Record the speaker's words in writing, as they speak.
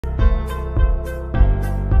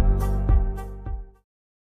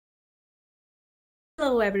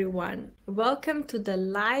everyone. Welcome to the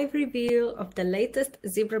live reveal of the latest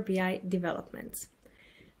Zebra BI developments.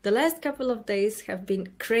 The last couple of days have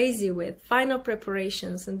been crazy with final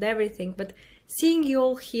preparations and everything, but seeing you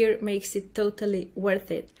all here makes it totally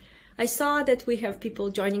worth it. I saw that we have people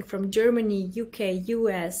joining from Germany, UK,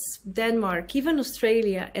 US, Denmark, even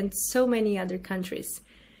Australia, and so many other countries.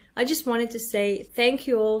 I just wanted to say thank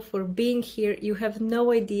you all for being here. You have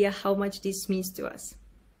no idea how much this means to us.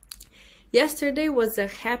 Yesterday was a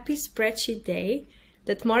happy spreadsheet day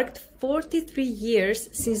that marked 43 years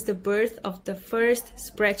since the birth of the first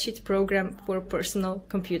spreadsheet program for personal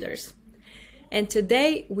computers. And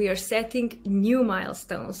today we are setting new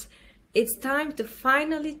milestones. It's time to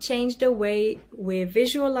finally change the way we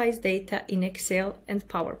visualize data in Excel and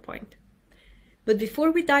PowerPoint. But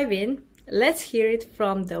before we dive in, let's hear it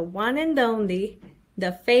from the one and only,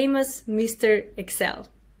 the famous Mr. Excel.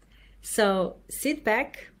 So sit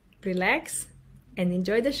back, relax, and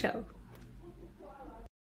enjoy the show.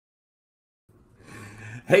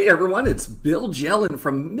 Hey everyone, it's Bill Jelen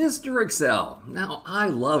from Mr. Excel. Now, I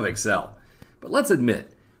love Excel, but let's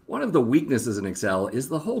admit, one of the weaknesses in Excel is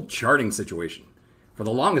the whole charting situation. For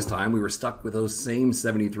the longest time, we were stuck with those same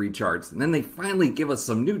 73 charts, and then they finally give us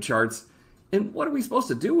some new charts. And what are we supposed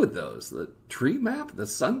to do with those? The tree map, the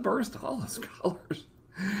sunburst, all those colors?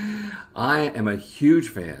 I am a huge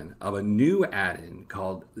fan of a new add-in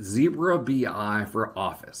called Zebra BI for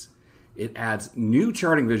Office. It adds new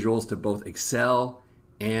charting visuals to both Excel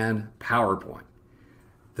and PowerPoint.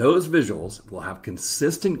 Those visuals will have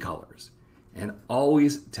consistent colors and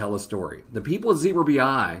always tell a story. The people at Zebra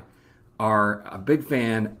BI are a big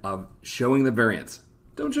fan of showing the variance.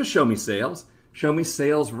 Don't just show me sales. Show me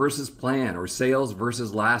sales versus plan or sales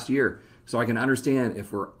versus last year so I can understand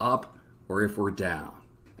if we're up or if we're down.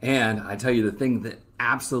 And I tell you, the thing that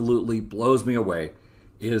absolutely blows me away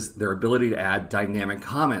is their ability to add dynamic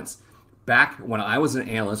comments. Back when I was an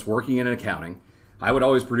analyst working in accounting, I would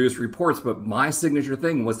always produce reports, but my signature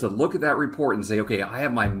thing was to look at that report and say, okay, I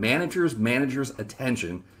have my manager's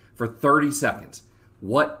attention for 30 seconds.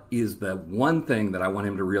 What is the one thing that I want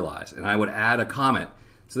him to realize? And I would add a comment.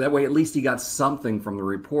 So that way, at least he got something from the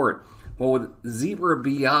report. Well, with Zebra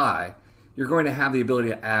BI, you're going to have the ability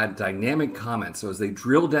to add dynamic comments. So as they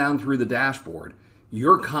drill down through the dashboard,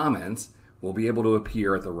 your comments will be able to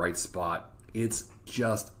appear at the right spot. It's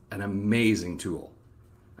just an amazing tool.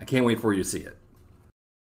 I can't wait for you to see it.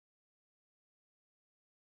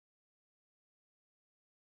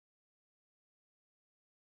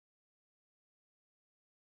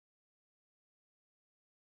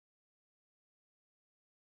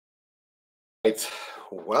 Right.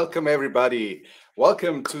 Welcome everybody.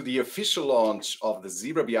 Welcome to the official launch of the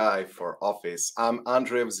Zebra BI for Office. I'm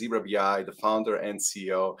Andrej of Zebra BI, the founder and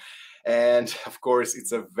CEO. And of course,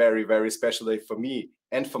 it's a very, very special day for me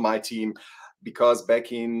and for my team because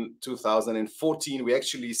back in 2014, we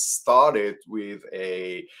actually started with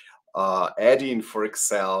a add-in for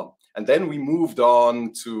Excel. And then we moved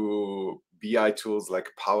on to BI tools like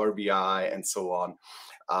Power BI and so on.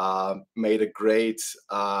 Made great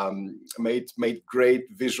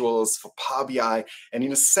visuals for Power BI, and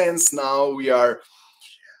in a sense now we are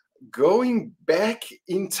going back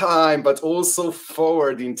in time, but also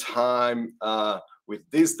forward in time with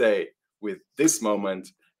this day, with this moment,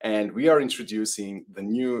 and we are introducing the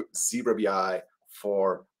new Zebra BI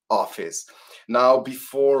for Office. Now,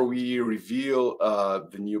 before we reveal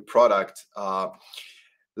the new product,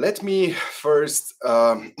 let me first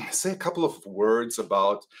say a couple of words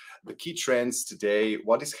about the key trends today,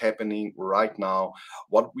 what is happening right now,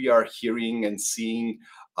 what we are hearing and seeing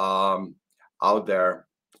out there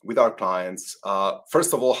with our clients.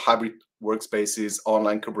 First of all, hybrid workspaces,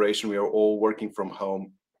 online collaboration. We are all working from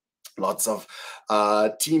home. Lots of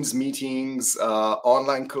Teams meetings,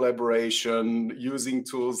 online collaboration, using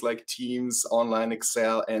tools like Teams, online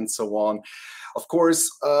Excel, and so on. Of course,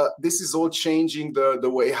 this is all changing the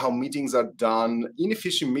way how meetings are done.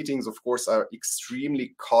 Inefficient meetings, of course, are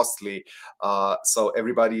extremely costly. So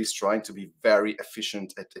everybody is trying to be very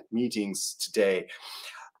efficient at meetings today.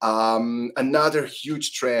 Another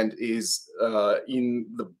huge trend is in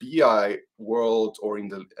the BI world or in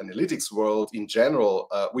the analytics world in general,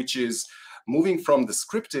 which is moving from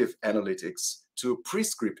descriptive analytics to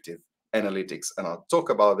prescriptive analytics. And I'll talk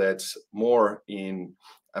about that more in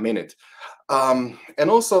a minute. And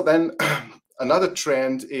also then another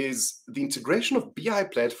trend is the integration of BI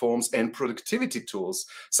platforms and productivity tools,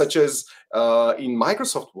 such as in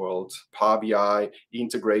Microsoft world, Power BI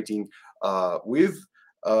integrating with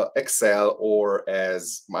Excel, or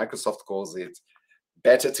as Microsoft calls it,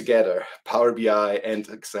 better together, Power BI and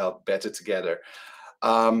Excel better together.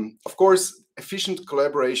 Of course, efficient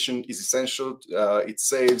collaboration is essential. It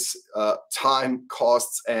saves time,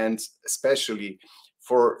 costs, and especially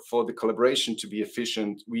for the collaboration to be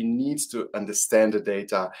efficient, we need to understand the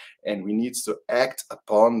data and we need to act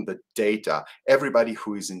upon the data. Everybody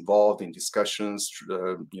who is involved in discussions,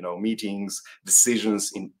 meetings,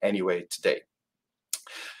 decisions in any way today.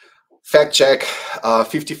 Fact check,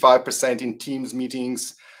 55% in Teams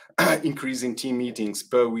meetings, increasing team meetings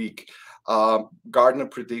per week. Gartner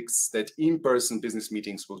predicts that in-person business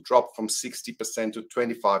meetings will drop from 60% to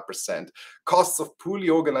 25%. Costs of poorly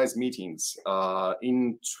organized meetings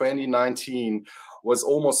in 2019 was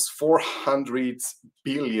almost 400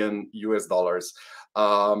 billion US dollars.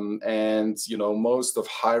 And most of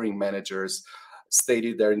hiring managers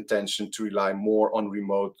stated their intention to rely more on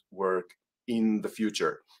remote work in the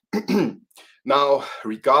future. Now,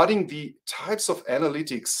 regarding the types of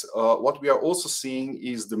analytics, what we are also seeing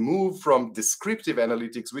is the move from descriptive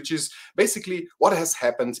analytics, which is basically what has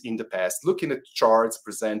happened in the past, looking at charts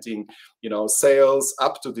presenting, sales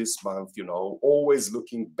up to this month, always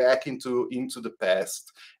looking back into the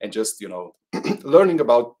past and just, learning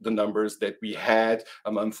about the numbers that we had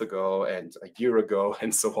a month ago and a year ago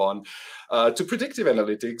and so on, to predictive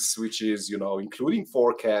analytics, which is, including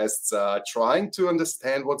forecasts, trying to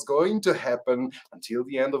understand what's going to happen until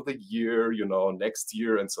the end of the year, next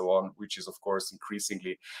year and so on, which is, of course,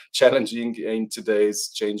 increasingly challenging in today's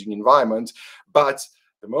changing environment. But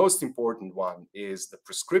the most important one is the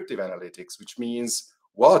prescriptive analytics, which means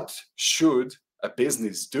what should a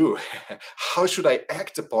business do? How should I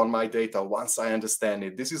act upon my data once I understand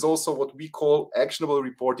it? This is also what we call actionable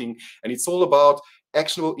reporting, and it's all about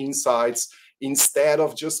actionable insights instead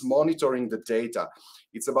of just monitoring the data.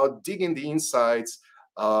 It's about digging the insights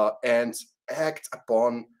and act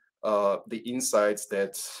upon the insights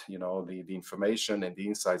that, the information and the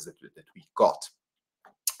insights that we got.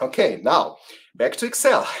 Okay, now back to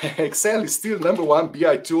Excel. Excel is still #1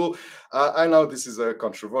 BI tool. I know this is a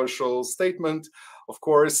controversial statement. Of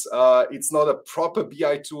course, it's not a proper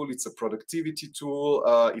BI tool. It's a productivity tool.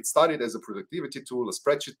 It started as a productivity tool, a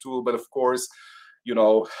spreadsheet tool, but of course,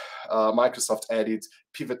 Microsoft added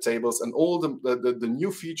pivot tables and all the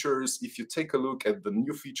new features. If you take a look at the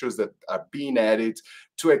new features that are being added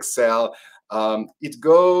to Excel, it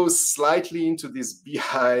goes slightly into this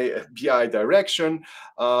BI direction.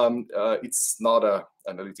 It's not an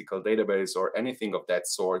analytical database or anything of that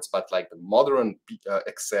sort, but like the modern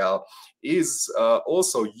Excel is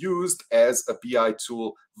also used as a BI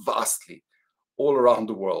tool vastly all around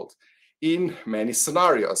the world in many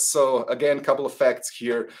scenarios. So again, a couple of facts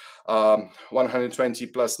here.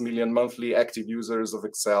 120+ million monthly active users of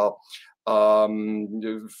Excel.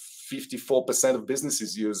 54% of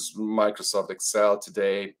businesses use Microsoft Excel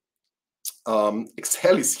today.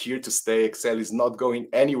 Excel is here to stay. Excel is not going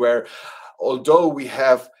anywhere. Although we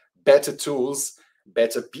have better tools,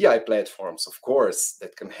 better BI platforms, of course,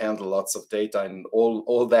 that can handle lots of data and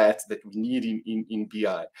all that we need in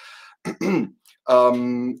BI.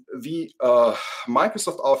 The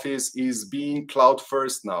Microsoft Office is being cloud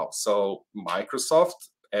first now. So Microsoft,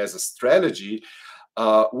 as a strategy,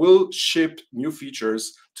 will ship new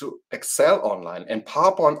features to Excel Online and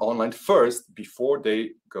PowerPoint Online first before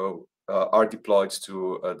they are deployed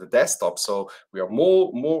to the desktop. So we are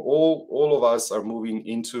all of us are moving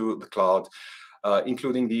into the cloud,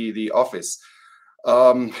 including the Office.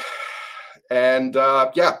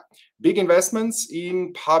 Yeah. Big investments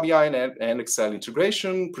in Power BI and Excel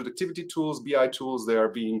integration, productivity tools, BI tools. They are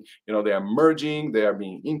being, they are merging, they are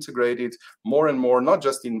being integrated more and more, not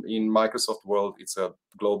just in Microsoft world. It's a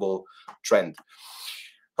global trend.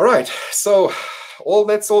 All right, so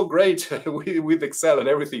that's all great with Excel and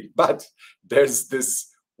everything, but there's this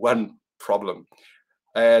one problem.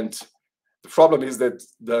 And the problem is that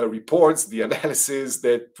the reports, the analysis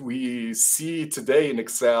that we see today in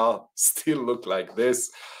Excel still look like this.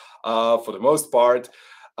 For the most part,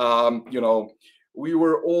 we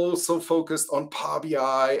were also focused on Power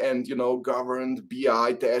BI and, governed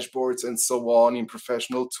BI dashboards and so on in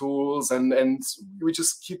professional tools. And we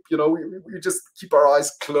just keep, we just keep our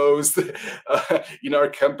eyes closed in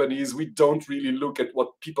our companies. We don't really look at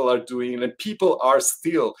what people are doing, and people are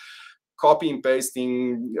still copy and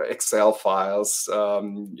pasting Excel files,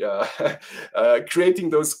 creating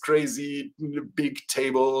those crazy big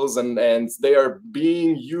tables, and they are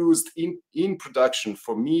being used in production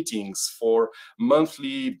for meetings, for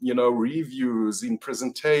monthly, reviews, in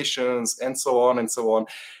presentations, and so on and so on.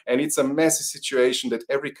 And it's a messy situation that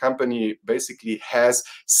every company basically has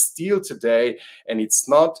still today, and it's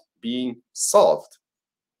not being solved.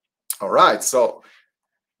 All right, so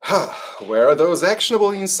Where are those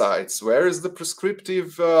actionable insights? Where is the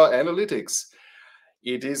prescriptive analytics?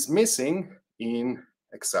 It is missing in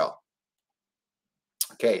Excel.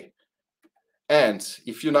 Okay. And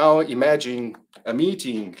if you now imagine a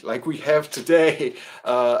meeting like we have today,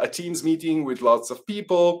 a Teams meeting with lots of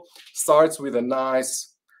people, starts with a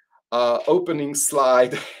nice opening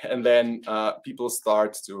slide, and then people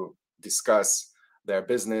start to discuss their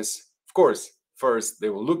business. Of course, first they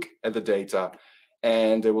will look at the data,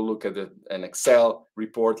 and they will look at an Excel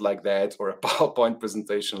report like that, or a PowerPoint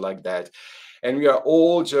presentation like that. And we are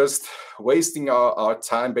all just wasting our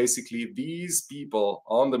time. Basically, these people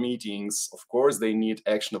on the meetings, of course, they need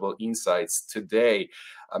actionable insights today.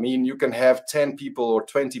 I mean, you can have 10 people or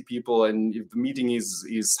 20 people, and if the meeting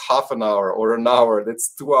is half an hour or an hour,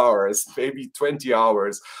 that's 2 hours, maybe 20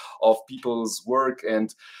 hours of people's work.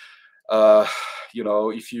 And you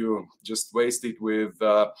know, if you just waste it with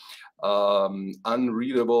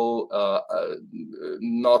unreadable,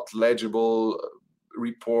 not legible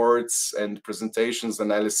reports and presentations,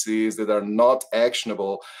 analyses that are not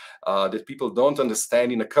actionable, that people don't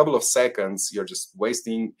understand in a couple of seconds, you're just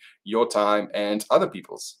wasting your time and other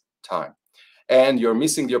people's time. And you're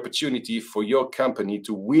missing the opportunity for your company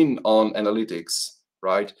to win on analytics,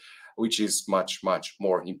 right? Which is much, much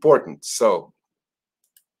more important. So,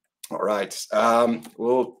 all right,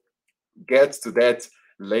 we'll get to that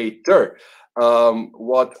later.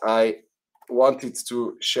 What I wanted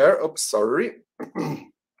to share, oops, sorry.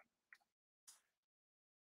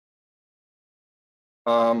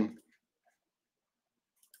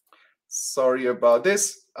 Sorry about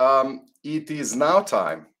this. It is now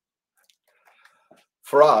time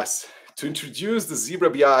for us to introduce the Zebra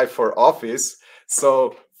BI for Office.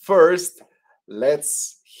 So first,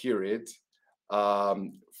 let's hear it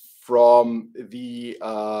from the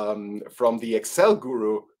Excel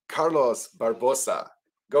guru, Carlos Barboza.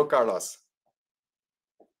 Go, Carlos.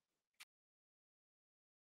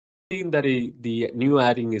 That the new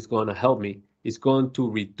adding is going to help me is going to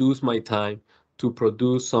reduce my time to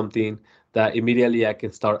produce something that immediately I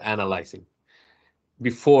can start analyzing.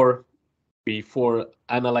 Before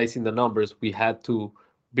analyzing the numbers, we had to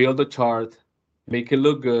build a chart, make it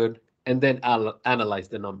look good, and then analyze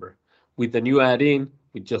the number. With the new add-in,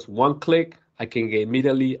 with just one click, I can get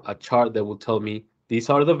immediately a chart that will tell me these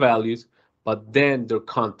are the values, but then their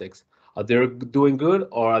context. Are they doing good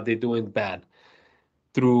or are they doing bad?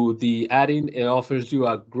 Through the add-in, it offers you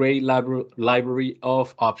a great library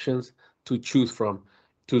of options to choose from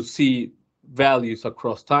to see values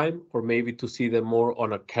across time, or maybe to see them more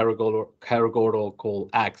on a categorical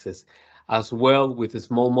axis, as well with the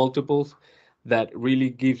small multiples that really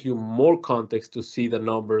gives you more context to see the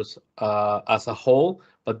numbers as a whole,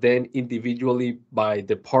 but then individually by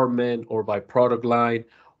department or by product line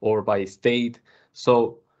or by state.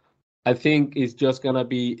 So I think it's just gonna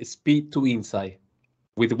be speed to insight.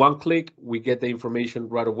 With one click, we get the information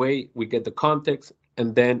right away, we get the context,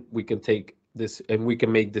 and then we can take this and we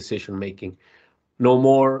can make decision making. No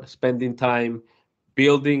more spending time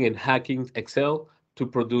building and hacking Excel to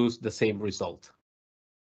produce the same result.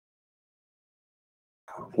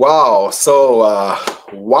 Wow, so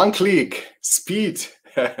one click, speed,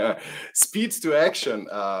 speed to action.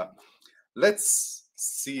 Let's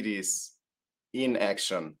see this in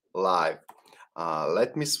action live.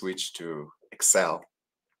 Let me switch to Excel.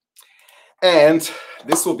 And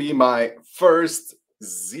this will be my first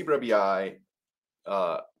Zebra BI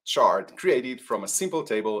chart created from a simple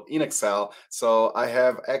table in Excel. So I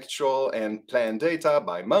have actual and planned data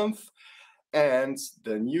by month, and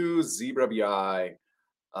the new Zebra BI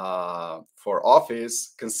for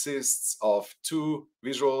Office consists of two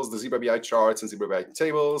visuals, the Zebra BI charts and Zebra BI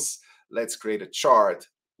tables. Let's create a chart.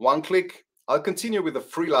 One click. I'll continue with the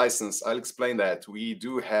free license. I'll explain that. We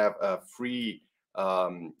do have a free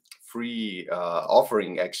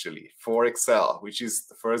offering actually for Excel, which is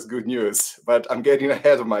the first good news, but I'm getting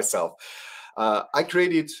ahead of myself. I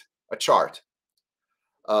created a chart,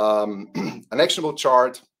 an actionable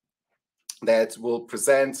chart that will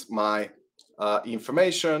present my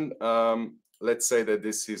information. Let's say that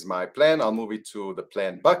this is my plan. I'll move it to the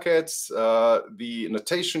plan bucket. The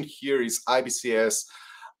notation here is IBCS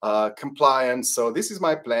compliant. So this is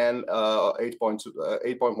my plan,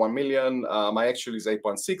 8.1 million. My actual is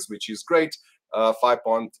 8.6, which is great.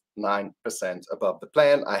 5.9% above the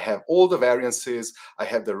plan. I have all the variances. I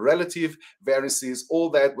have the relative variances. All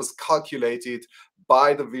that was calculated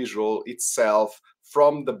by the visual itself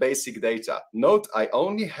from the basic data. Note, I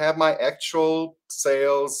only have my actual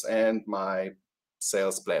sales and my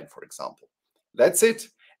sales plan, for example. That's it.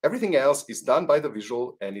 Everything else is done by the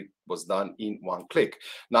visual, and it was done in one click.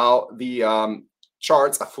 Now, the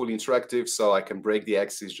charts are fully interactive, so I can break the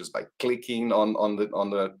axis just by clicking on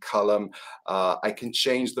the column. I can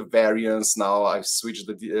change the variance. Now I've switched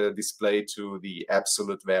the display to the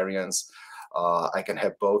absolute variance. I can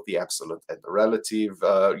have both the absolute and the relative,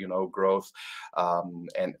 growth,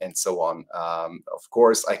 and so on. Of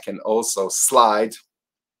course, I can also slide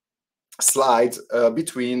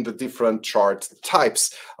between the different chart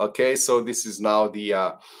types. Okay, so this is now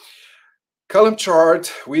the column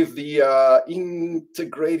chart with the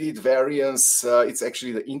integrated variance. It's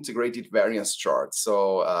actually the integrated variance chart.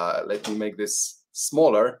 So let me make this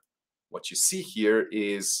smaller. What you see here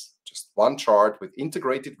is just one chart with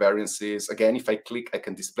integrated variances. Again, if I click, I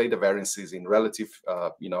can display the variances in relative,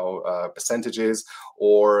 percentages,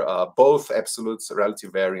 or both absolute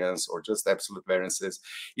relative variance or just absolute variances.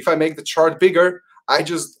 If I make the chart bigger, I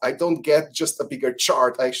don't get just a bigger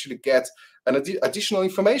chart. I actually get an additional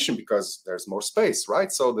information because there's more space,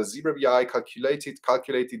 right? So the Zebra BI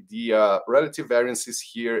calculated the relative variances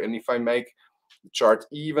here. And if I make the chart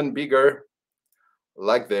even bigger,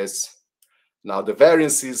 like this, now the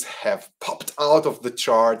variances have popped out of the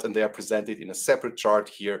chart and they are presented in a separate chart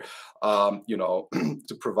here,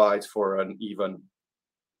 to provide for an even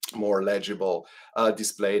more legible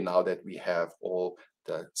display now that we have all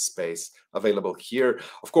the space available here.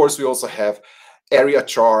 Of course, we also have area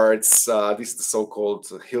charts. This is the so-called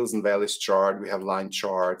hills and valleys chart. We have line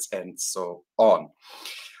charts and so on.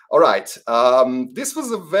 All right, this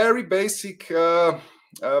was a very basic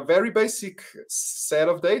set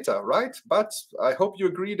of data, right? But I hope you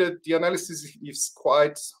agree that the analysis is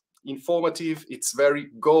quite informative. It's very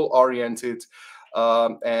goal-oriented,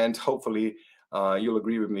 and hopefully you'll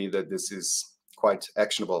agree with me that this is quite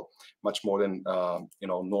actionable, much more than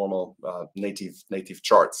normal native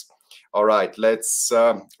charts. All right, let's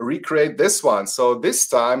recreate this one. So this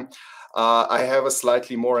time I have a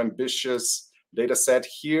slightly more ambitious data set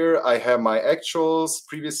here. I have my actuals,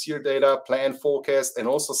 previous year data, plan, forecast, and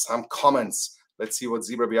also some comments. Let's see what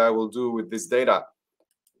Zebra BI will do with this data.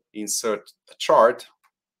 Insert a chart.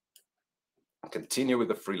 Continue with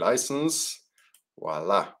the free license.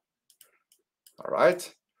 Voila. All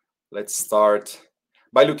right. Let's start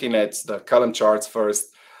by looking at the column charts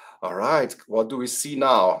first. All right, what do we see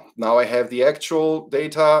now? Now I have the actual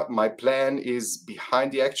data. My plan is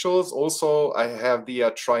behind the actuals. Also, I have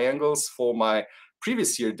the triangles for my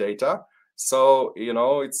previous year data. So,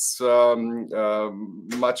 it's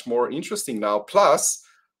much more interesting now. Plus,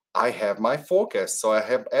 I have my forecast. So I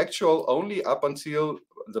have actual only up until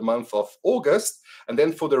the month of August. And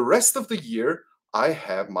then for the rest of the year, I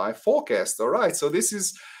have my forecast. All right, so this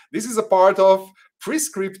is a part of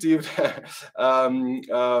prescriptive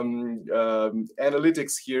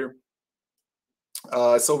analytics here.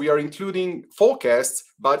 So we are including forecasts,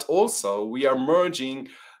 but also we are merging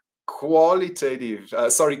qualitative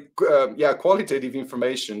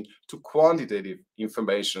information to quantitative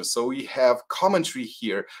information. So we have commentary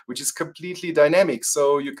here, which is completely dynamic.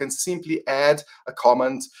 So you can simply add a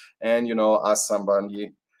comment and ask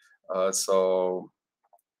somebody, so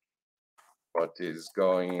what is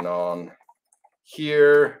going on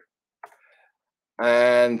here?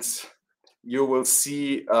 And you will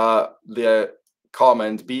see the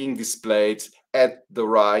comment being displayed at the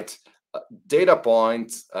right data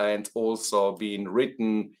point and also being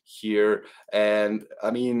written here. And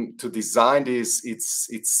I mean, to design this, it's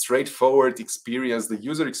straightforward experience. The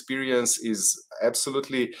user experience is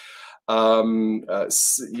absolutely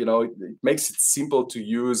it makes it simple to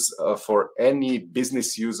use for any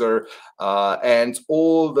business user, and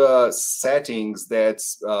all the settings that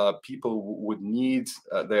people would need,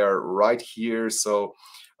 they are right here. So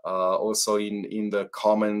also in the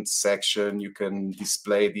comment section, you can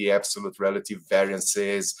display the absolute relative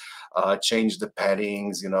variances, change the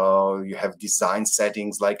paddings. You have design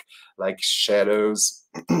settings like shadows.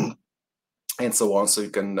 And so on, so you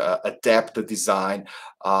can adapt the design.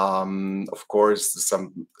 Of course,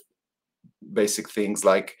 some basic things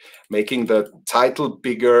like making the title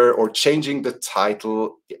bigger or changing the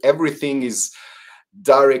title. Everything is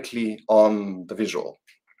directly on the visual.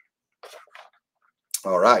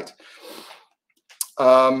 All right.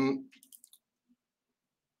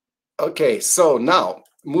 Okay, so now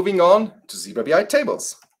moving on to Zebra BI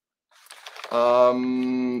tables.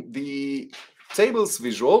 The tables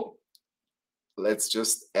visual. Let's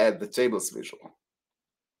just add the tables visual.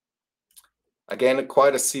 Again,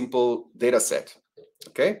 quite a simple data set.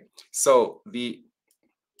 Okay, so the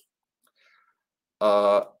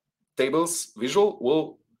tables visual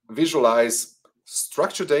will visualize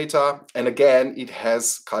structured data, and again, it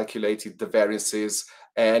has calculated the variances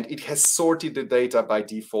and it has sorted the data by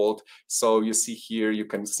default. So you see here, you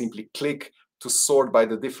can simply click to sort by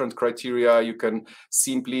the different criteria. You can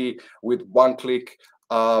simply, with one click,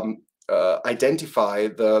 identify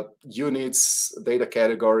the units, data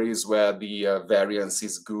categories where the variance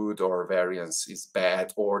is good or variance is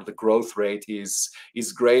bad, or the growth rate is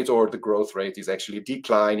great or the growth rate is actually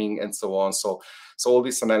declining, and so on. So all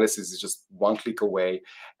this analysis is just one click away.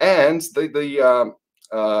 And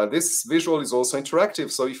this visual is also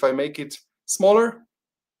interactive. So if I make it smaller,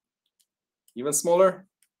 even smaller,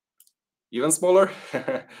 even smaller,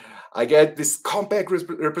 I get this compact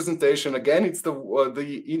representation. Again, it's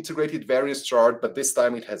the integrated variance chart, but this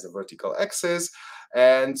time it has a vertical axis,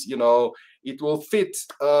 and it will fit.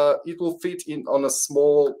 It will fit in on a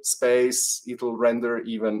small space. It will render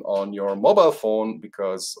even on your mobile phone,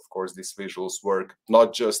 because of course these visuals work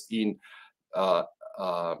not just in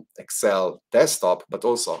Excel desktop, but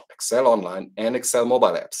also Excel Online and Excel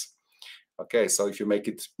mobile apps. Okay, so if you make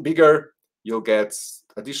it bigger, you'll get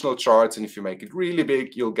additional charts, and if you make it really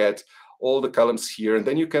big, you'll get all the columns here, and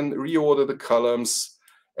then you can reorder the columns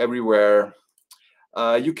everywhere.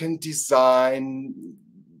 You can design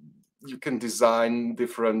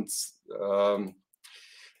different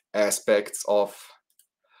aspects of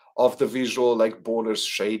the visual, like borders,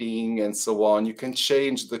 shading, and so on. You can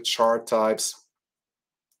change the chart types.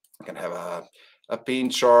 You can have a pin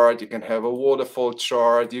chart, you can have a waterfall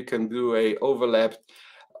chart, you can do a overlap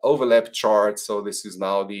chart. So this is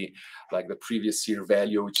now the previous year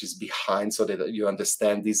value, which is behind, so that you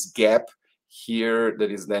understand this gap here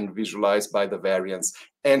that is then visualized by the variance,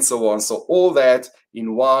 and so on. So all that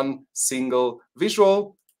in one single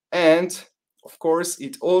visual. And of course,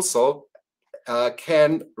 it also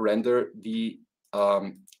can render the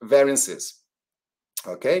variances.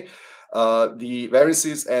 Okay, the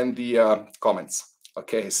variances and the comments.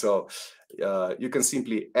 Okay, so you can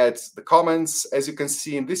simply add the comments. As you can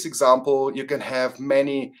see in this example, you can have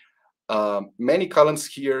many columns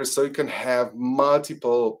here, so you can have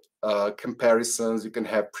multiple comparisons. You can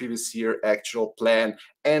have previous year, actual, plan,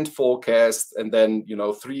 and forecast, and then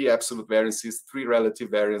 3 absolute variances, 3 relative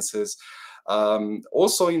variances.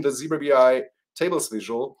 Also in the ZebraBI tables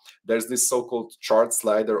visual, there's this so-called chart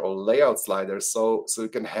slider or layout slider. So you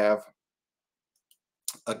can have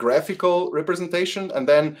a graphical representation, and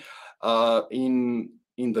then in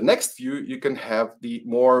the next view, you can have the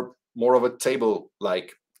more of a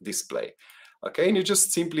table-like display. Okay, and you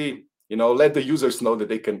just simply let the users know that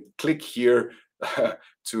they can click here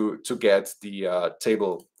to get the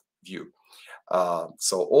table view.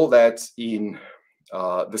 So all that in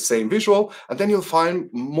the same visual, and then you'll find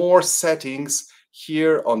more settings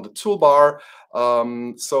here on the toolbar.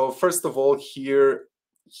 So first of all, here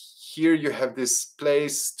you have this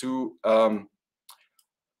place to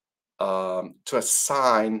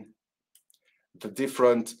assign the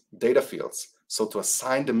different data fields. So to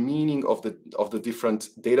assign the meaning of the different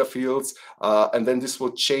data fields, and then this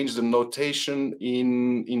will change the notation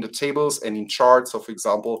in the tables and in charts. So for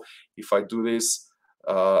example, if I do this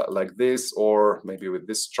like this, or maybe with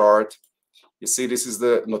this chart, you see this is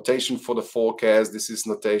the notation for the forecast. This is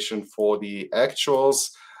notation for the actuals.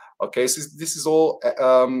 Okay, so this is all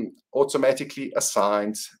automatically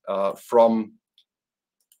assigned from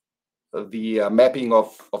the mapping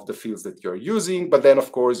of the fields that you're using. But then,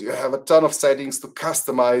 of course, you have a ton of settings to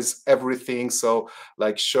customize everything. So,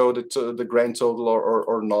 like show the grand total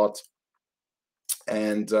or not.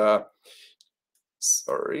 And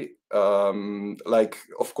sorry, like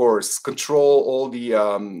of course, control all the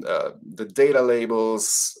data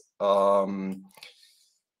labels,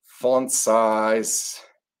 font size,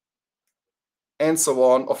 and so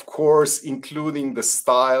on. Of course, including the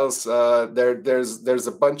styles. There's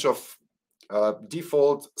a bunch of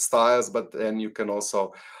default styles, but then you can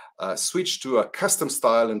also switch to a custom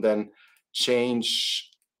style and then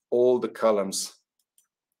change all the columns,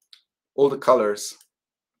 all the colors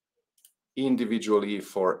individually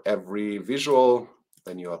for every visual.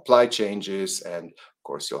 Then you apply changes, and of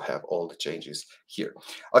course you'll have all the changes here.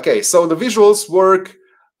 Okay, so the visuals work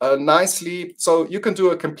nicely. So you can do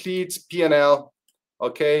a complete P&L.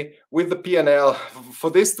 Okay, with the P&L, for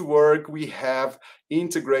this to work, we have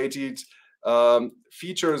integrated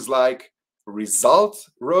features like result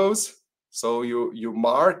rows. So you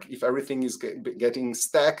mark if everything is getting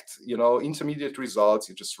stacked, intermediate results.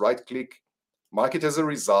 You just right click, mark it as a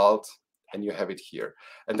result, and you have it here.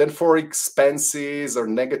 And then for expenses or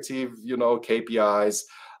negative, KPIs,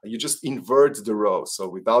 you just invert the row. So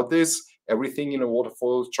without this, everything in a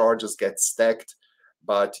waterfall chart just gets stacked.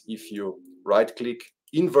 But if you right click,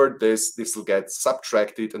 invert this, this will get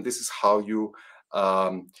subtracted, and this is how you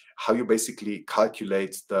basically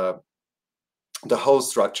calculate the the whole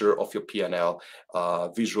structure of your P&L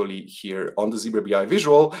visually here on the Zebra BI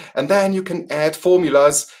visual. And then you can add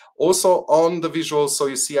formulas also on the visual. So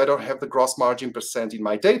you see, I don't have the gross margin percent in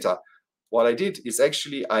my data. What I did is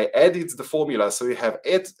actually I added the formula. So you have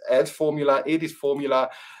add formula, edit formula.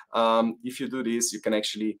 If you do this, you can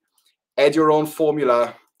actually add your own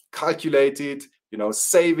formula, calculate it,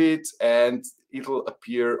 save it, and it will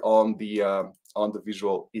appear on the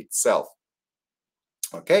visual itself.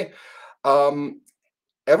 Okay.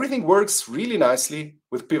 Everything works really nicely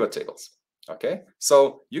with pivot tables. Okay,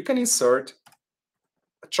 so you can insert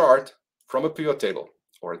a chart from a pivot table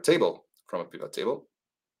or a table from a pivot table.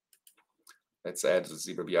 Let's add the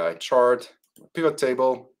Zebra BI chart, pivot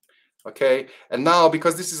table. Okay, and now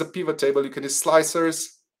because this is a pivot table, you can use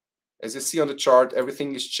slicers. As you see on the chart,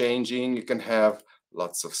 everything is changing. You can have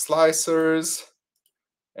lots of slicers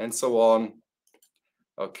and so on.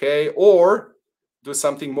 Okay, or do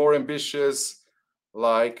something more ambitious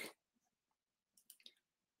like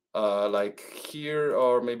here,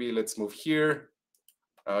 or maybe let's move here.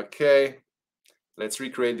 Okay, let's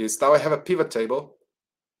recreate this. Now I have a pivot table.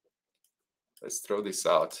 Let's throw this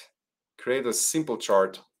out. Create a simple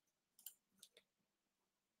chart.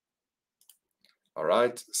 All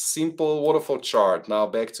right, simple waterfall chart. Now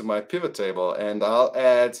back to my pivot table, and I'll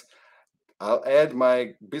add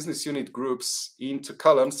my business unit groups into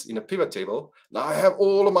columns in a pivot table. Now I have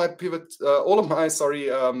all of my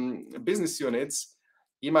business units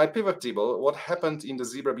in my pivot table. What happened in the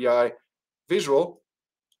Zebra BI visual?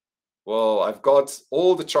 Well, I've got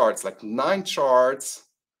all the charts, like 9 charts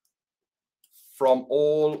from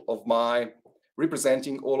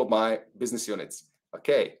representing all of my business units.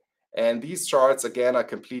 Okay, and these charts again are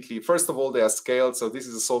completely, first of all, they are scaled. So this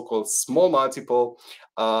is a so-called small multiple.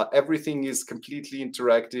 Everything is completely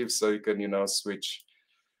interactive, so you can, switch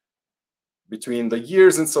between the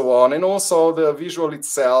years and so on. And also the visual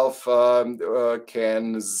itself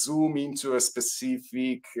can zoom into a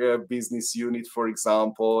specific business unit, for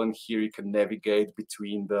example, and here you can navigate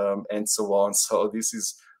between them and so on. So this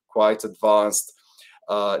is quite advanced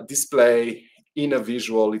display in a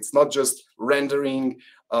visual. It's not just rendering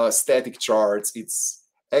static charts. It's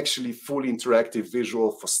actually fully interactive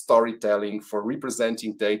visual for storytelling, for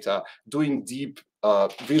representing data, doing deep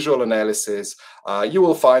visual analysis. You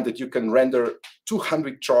will find that you can render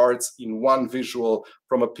 200 charts in one visual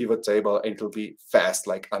from a pivot table, and it'll be fast,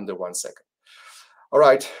 like under 1 second. All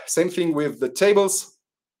right, same thing with the tables.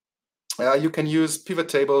 You can use pivot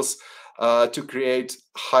tables to create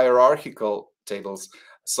hierarchical tables.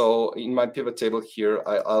 So in my pivot table here,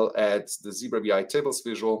 I'll add the Zebra BI tables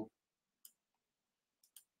visual.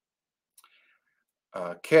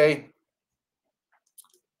 Okay.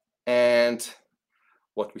 And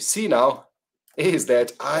what we see now is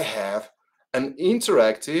that I have an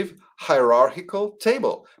interactive hierarchical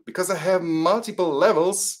table because I have multiple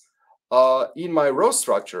levels in my row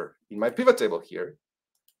structure, in my pivot table here.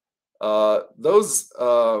 Those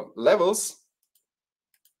levels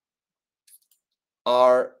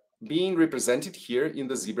are being represented here in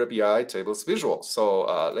the Zebra BI tables visual.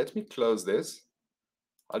 So let me close this.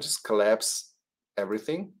 I'll just collapse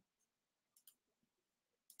everything.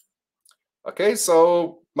 Okay,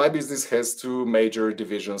 so my business has 2 major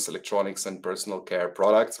divisions, electronics and personal care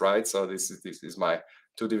products, right? So this is my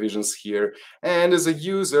 2 divisions here. And as a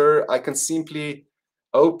user, I can simply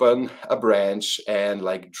open a branch and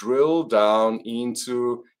like drill down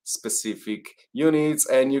into specific units,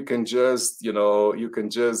 and you can just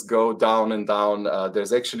go down and down.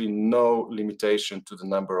 There's actually no limitation to the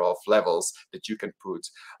number of levels that you can put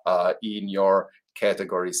in your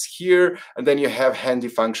categories here. And then you have handy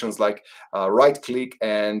functions like right click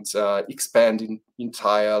and expand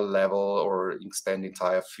entire level or expand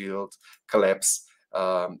entire field, collapse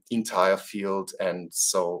entire field, and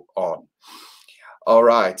so on. All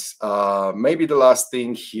right, maybe the last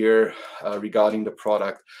thing here regarding the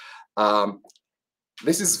product.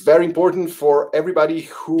 This is very important for everybody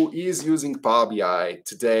who is using Power BI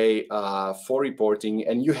today for reporting,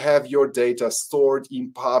 and you have your data stored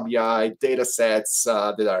in Power BI data sets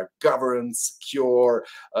that are governed, secure,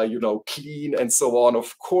 clean, and so on.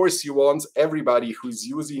 Of course, you want everybody who's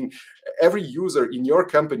using, every user in your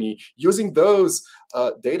company using those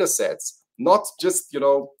data sets, not just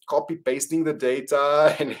copy pasting the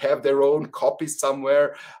data and have their own copy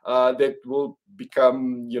somewhere that will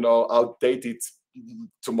become outdated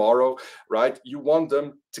tomorrow, right? You want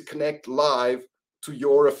them to connect live to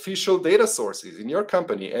your official data sources in your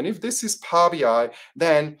company. And if this is Power BI,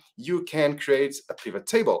 then you can create a pivot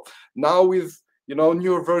table. Now with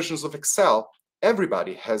newer versions of Excel,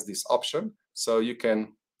 everybody has this option. So you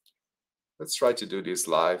can, let's try to do this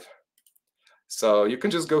live. So you can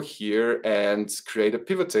just go here and create a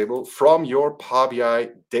pivot table from your Power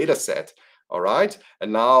BI data set. All right.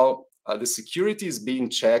 And now the security is being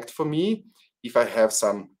checked for me if I have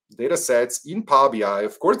some data sets in Power BI.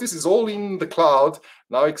 Of course, this is all in the cloud.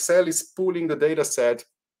 Now Excel is pulling the data set,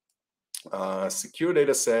 secure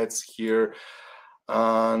data sets here.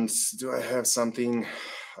 And do I have something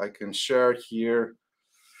I can share here?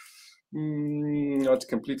 Not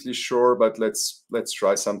completely sure, but let's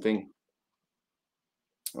try something.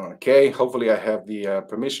 Okay, hopefully I have the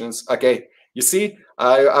permissions. Okay, you see,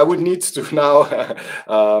 I would need to now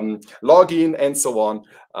log in and so on.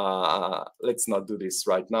 Let's not do this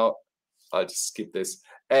right now. I'll just skip this.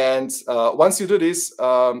 And once you do this,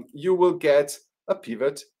 you will get a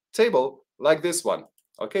pivot table like this one.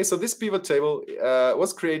 Okay, so this pivot table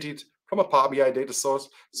was created from a Power BI data source.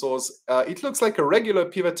 It looks like a regular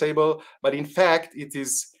pivot table, but in fact, it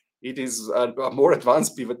is a more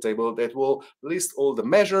advanced pivot table that will list all the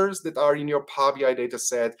measures that are in your Power BI data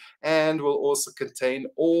set and will also contain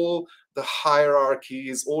all the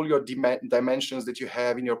hierarchies, all your dimensions that you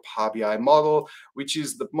have in your Power BI model, which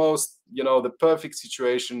is the most, the perfect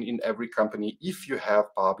situation in every company if you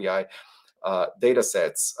have Power BI data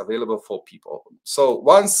sets available for people. So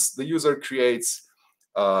once the user creates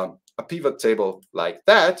a pivot table like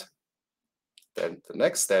that, then the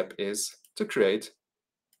next step is to create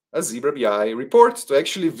a Zebra BI report to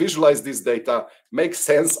actually visualize this data, make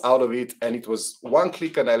sense out of it. And it was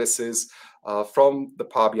one-click analysis from the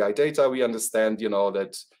Power BI data. We understand,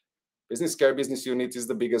 that business care business unit is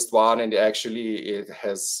the biggest one, and actually it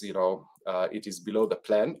has, it is below the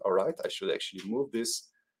plan. All right, I should actually move this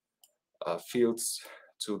fields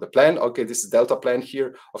to the plan. Okay, this is Delta plan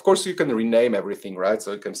here. Of course, you can rename everything, right?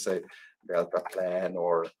 So you can say Delta plan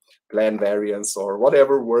or plan variance or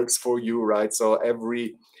whatever works for you, right? So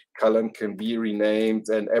every column can be renamed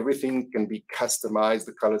and everything can be customized.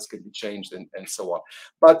 The colors can be changed and so on.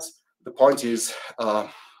 But the point is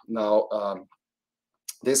now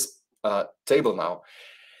this table now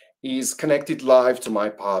is connected live to my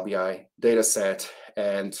Power BI data set,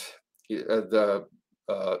 and the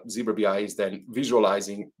Zebra BI is then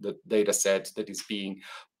visualizing the data set that is being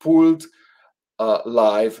pulled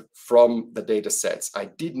live from the data sets. I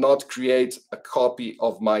did not create a copy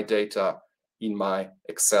of my data in my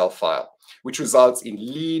Excel file, which results in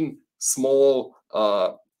lean, small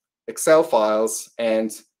Excel files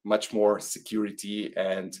and much more security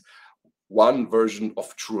and one version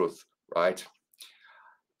of truth, right?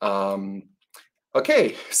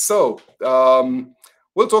 Okay, so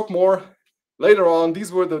we'll talk more later on.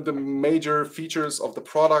 These were the major features of the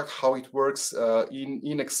product, how it works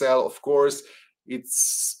in Excel. Of course,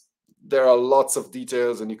 there are lots of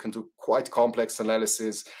details and you can do quite complex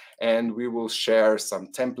analysis, and we will share some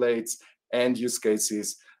templates and use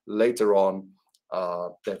cases later on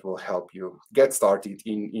that will help you get started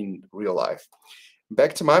in real life.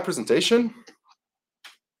 Back to my presentation.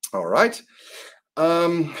 All right.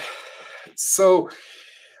 So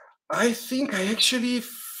I think I actually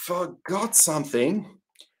forgot something.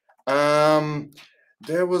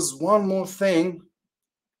 There was one more thing.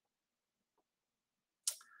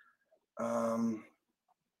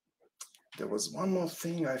 There was one more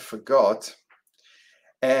thing I forgot.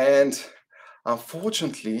 And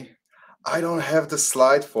unfortunately, I don't have the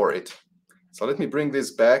slide for it. So let me bring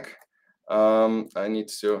this back.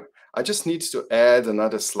 I just need to add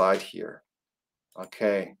another slide here.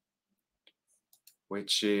 Okay.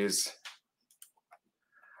 Which is,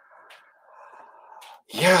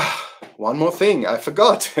 yeah, one more thing I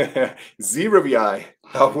forgot. Zebra BI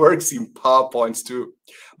now works in PowerPoint too,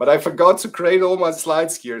 but I forgot to create all my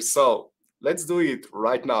slides here. So let's do it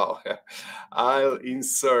right now. I'll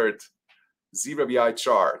insert Zebra BI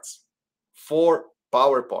charts for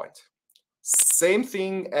PowerPoint. Same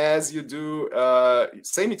thing as you do,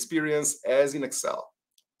 same experience as in Excel.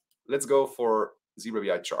 Let's go for Zebra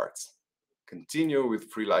BI charts. Continue with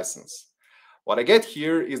free license. What I get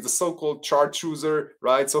here is the so-called chart chooser,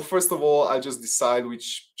 right? So first of all, I just decide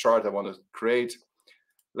which chart I want to create.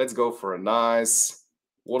 Let's go for a nice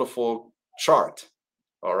waterfall chart.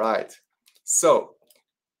 All right. So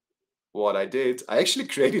what I did, I actually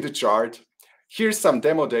created a chart. Here's some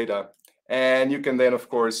demo data, and you can then, of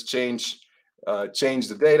course, change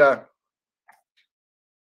the data,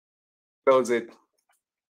 close it.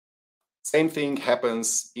 Same thing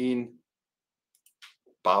happens in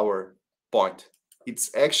PowerPoint.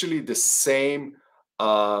 It's actually the same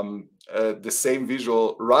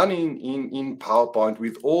visual running in PowerPoint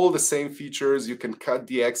with all the same features. You can cut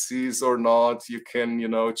the axis or not. You can,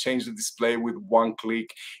 change the display with one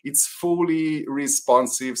click. It's fully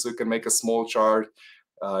responsive, so you can make a small chart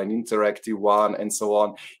an interactive one, and so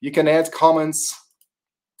on. You can add comments.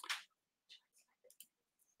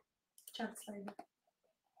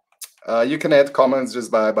 You can add comments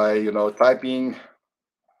just by typing.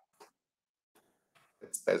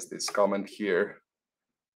 There's this comment here.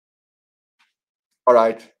 All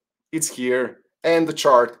right, it's here, and the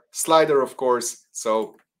chart slider, of course,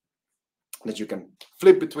 so that you can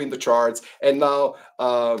flip between the charts. And now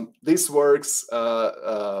this works.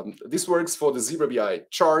 This works for the Zebra BI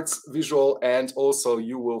charts visual, and also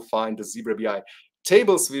you will find the Zebra BI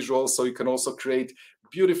tables visual. So you can also create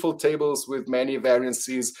beautiful tables with many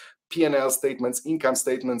variances, P&L statements, income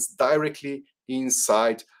statements directly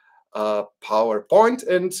inside PowerPoint.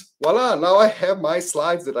 And voila, now I have my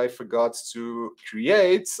slides that I forgot to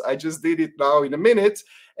create. I just did it now in a minute,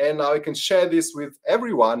 and now I can share this with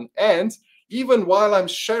everyone. And even while I'm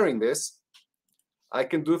sharing this, I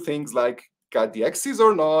can do things like got the axes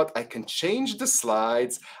or not. I can change the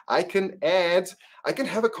slides. I can add. I can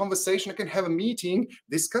have a conversation. I can have a meeting,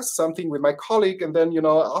 discuss something with my colleague, and then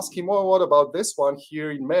ask him, oh, what about this one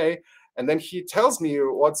here in May? And then he tells me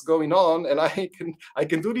what's going on, and I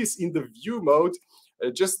can do this in the view mode.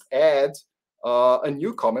 Just add a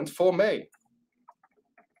new comment for May,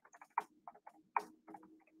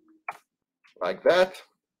 like that.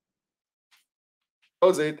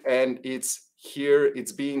 Close it, and it's here.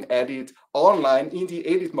 It's being added online in the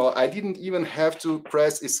edit mode. I didn't even have to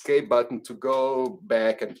press escape button to go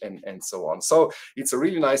back and so on. So it's a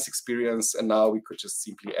really nice experience. And now we could just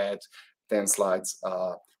simply add 10 slides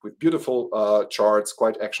with beautiful charts,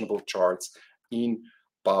 quite actionable charts in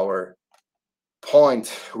PowerPoint,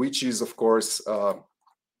 which is, of course,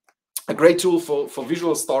 a great tool for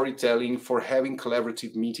visual storytelling, for having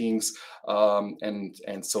collaborative meetings,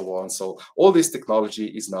 and so on. So all this technology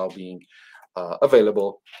is now being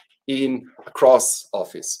available across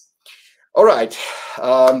Office. All right,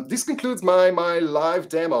 this concludes my live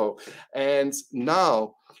demo, and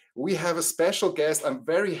now we have a special guest. I'm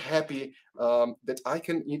very happy that I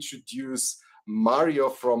can introduce Mario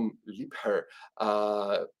from Liebherr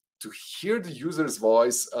to hear the user's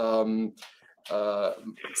voice. Some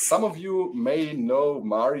of you may know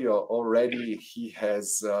Mario already. He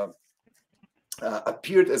has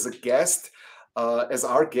appeared as a guest, as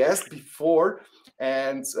our guest before,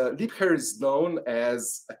 and Liebherr is known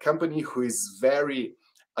as a company who is very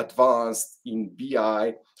advanced in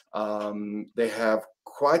BI. They have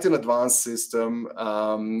quite an advanced system,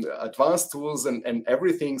 advanced tools, and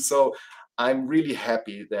everything. So I'm really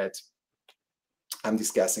happy that I'm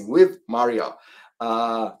discussing with Mario.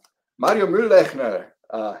 Mario Mühlechner,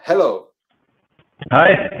 hello.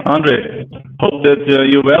 Hi, Andrej. Hope that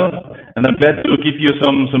you're well, and I'm glad to give you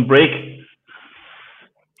some break,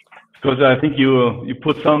 because I think you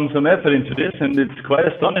put some effort into this, and it's quite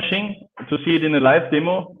astonishing to see it in a live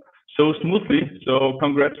demo so smoothly. So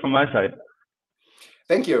congrats from my side.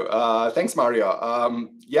 Thank you. Thanks, Mario.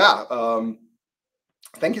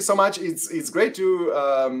 Thank you so much. It's great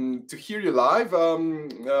to hear you live.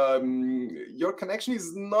 Your connection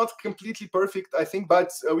is not completely perfect, I think,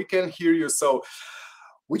 but we can hear you. So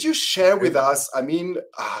would you share with us, I mean,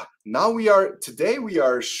 today we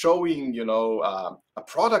are showing, a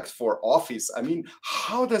product for Office. I mean,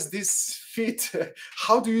 how does this fit?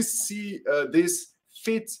 How do you see this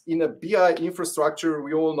fit in a BI infrastructure?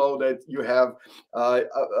 We all know that you have a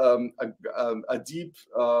deep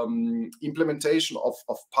implementation of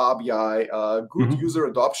Power BI, good user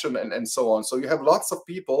adoption, and so on. So you have lots of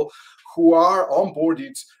people who are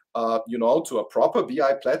onboarded, to a proper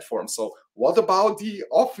BI platform. So what about the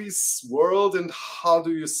Office world, and how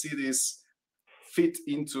do you see this fit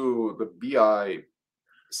into the BI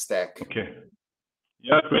stack? Okay.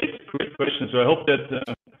 Yeah, great question. So I hope that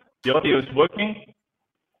the audio is working.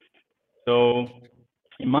 So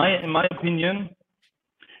in my opinion,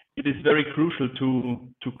 it is very crucial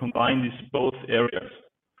to combine these both areas.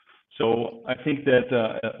 So I think that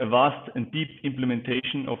a vast and deep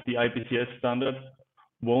implementation of the IBCS standard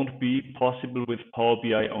won't be possible with Power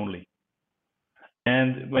BI only.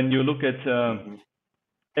 And when you look at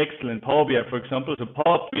Excel and Power BI, for example, so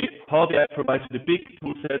Power BI provides the big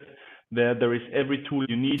tool set where there is every tool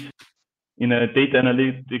you need in a data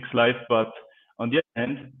analytics life. But on the other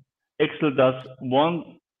hand, Excel does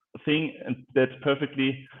one thing, and that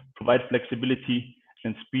perfectly provides flexibility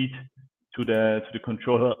and speed to the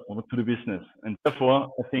controller or to the business. And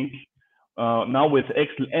therefore, I think now with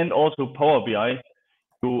Excel and also Power BI,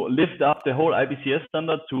 to lift up the whole IBCS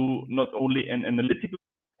standard to not only an analytical,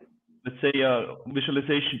 let's say,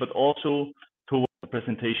 visualization, but also towards the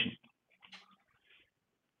presentation.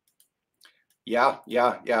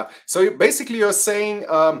 Yeah. So basically, you're saying,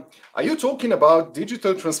 are you talking about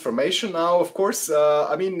digital transformation now? Of course,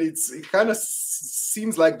 I mean, it kind of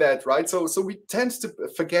seems like that, right? So we tend to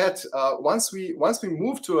forget once we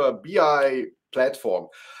move to a BI platform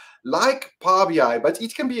like Power BI, but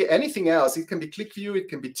it can be anything else. It can be ClickView, it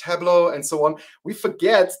can be Tableau, and so on. We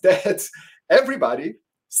forget that everybody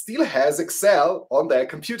still has Excel on their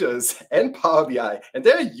computers and Power BI, and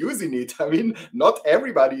they're using it. I mean, not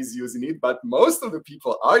everybody is using it, but most of the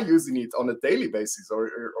people are using it on a daily basis or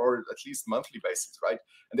at least monthly basis, right?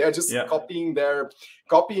 And they are just copying their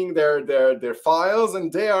files,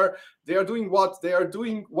 and they are doing what they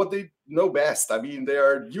know best. I mean, they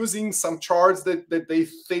are using some charts that they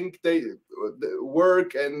think they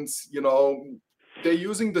work, and they're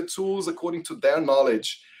using the tools according to their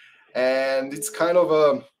knowledge. And it's kind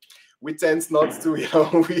of we tend not to,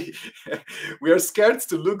 we are scared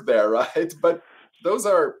to look there, right? But those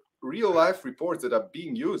are real life reports that are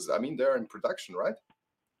being used. I mean, they're in production, right?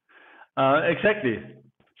 Exactly.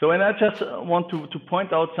 So, and I just want to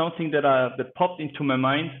point out something that popped into my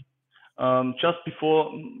mind just before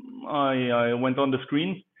I went on the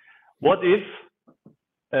screen. What if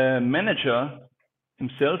a manager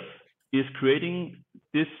himself is creating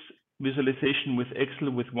this visualization with Excel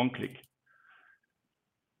with one click?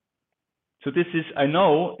 So this is, I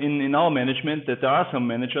know in our management that there are some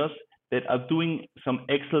managers that are doing some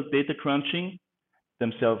Excel data crunching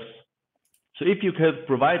themselves. So if you can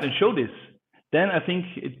provide and show this, then I think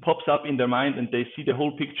it pops up in their mind and they see the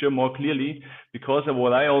whole picture more clearly, because of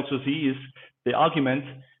what I also see is the argument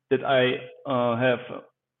that I have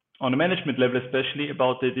on a management level, especially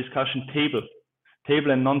about the discussion table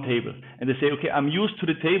and non-table. And they say, okay, I'm used to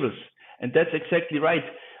the tables. And that's exactly right.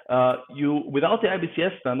 Without the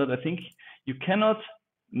IBCS standard, I think you cannot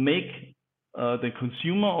make the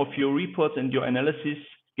consumer of your reports and your analysis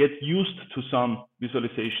get used to some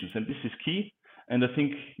visualizations. And this is key. And I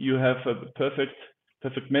think you have a perfect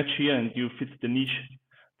match here, and you fit the niche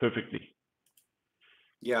perfectly.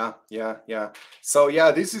 Yeah. So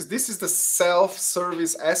yeah, this is the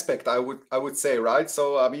self-service aspect, I would say, right?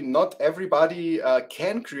 So I mean, not everybody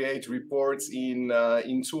can create reports in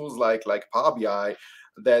tools like Power BI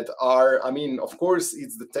that are, I mean, of course,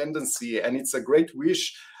 it's the tendency and it's a great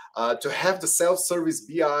wish to have the self-service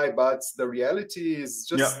BI, but the reality is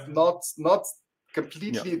just not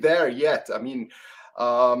completely there yet. I mean,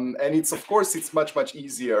 and it's, of course, it's much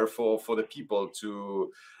easier for the people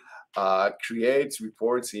to create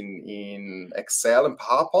reports in Excel and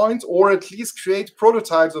PowerPoint, or at least create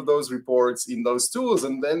prototypes of those reports in those tools,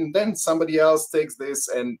 and then somebody else takes this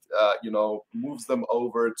and moves them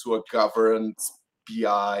over to a governed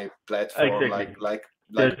BI platform. Exactly. like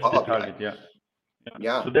that's Power the target. BI.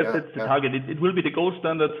 So that's the target. It will be the gold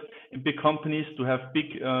standard in big companies to have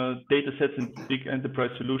big data sets and big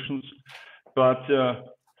enterprise solutions. But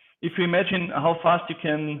if you imagine how fast you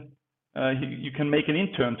can make an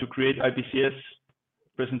intern to create IBCS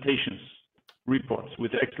presentations, reports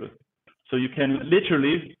with Excel. So you can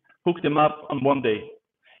literally hook them up on one day.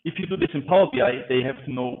 If you do this in Power BI, they have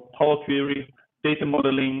to know Power Query, data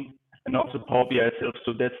modeling, and also Power BI itself.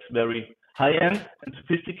 So that's very high-end and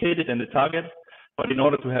sophisticated and the target. But in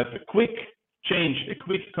order to have a quick change, a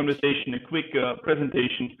quick conversation, a quick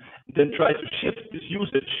presentation, then try to shift this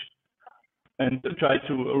usage and try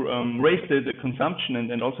to raise the consumption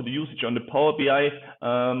and also the usage on the Power BI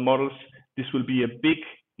models, this will be a big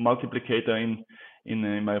multiplicator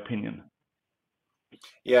in my opinion.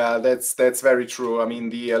 Yeah, that's very true. I mean,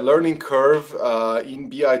 the learning curve in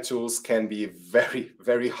BI tools can be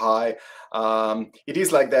very high. It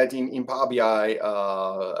is like that in Power BI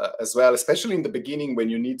as well, especially in the beginning when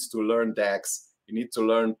you need to learn DAX. You need to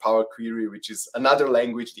learn Power Query, which is another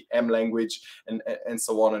language, the M language, and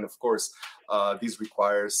so on. And of course, this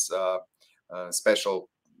requires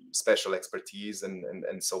special expertise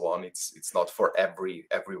and so on. It's not for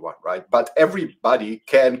everyone, right? But everybody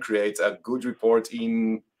can create a good report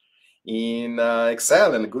in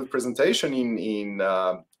Excel and a good presentation in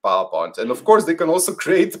PowerPoint. And of course, they can also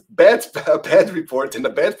create a bad report and a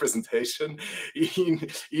bad presentation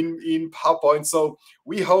in PowerPoint. So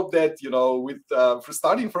we hope that for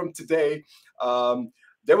starting from today,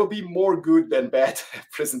 there will be more good than bad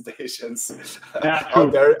presentations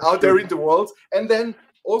out there in the world, and then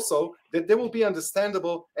also that they will be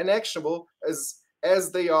understandable and actionable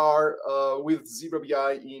as they are with Zebra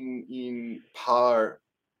BI in Power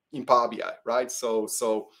BI, right? So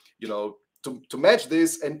to match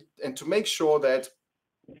this and to make sure that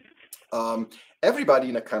everybody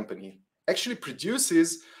in a company actually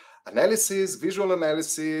produces analysis, visual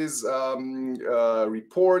analysis,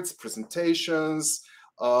 reports, presentations,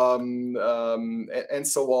 and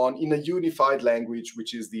so on in a unified language,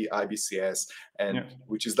 which is the IBCS, and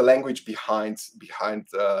which is the language behind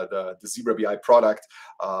the Zebra BI product.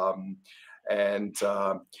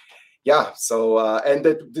 Yeah, so and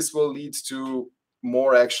that this will lead to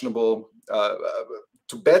more actionable,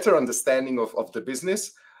 to better understanding of the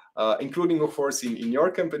business, including, of course, in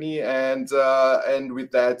your company, and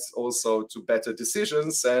with that also to better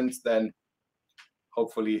decisions, and then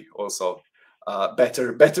hopefully also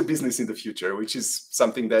better business in the future, which is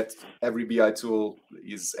something that every BI tool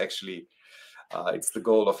is actually, it's the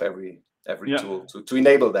goal of every tool to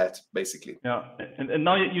enable that, basically. Yeah, and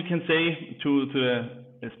now you can say to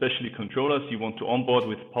especially controllers you want to onboard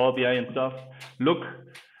with Power BI and stuff, look,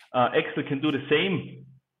 Excel can do the same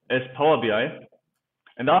as Power BI.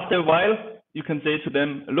 And after a while, you can say to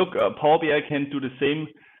them, look, Power BI can do the same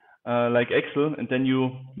like Excel, and then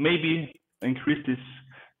you maybe increase this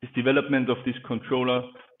development of this controller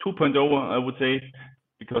 2.0, I would say,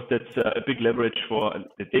 because that's a big leverage for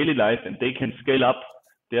the daily life, and they can scale up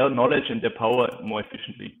their knowledge and their power more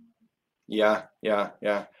efficiently. Yeah.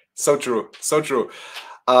 So true.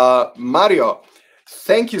 Mario,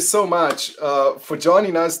 thank you so much for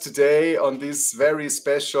joining us today on this very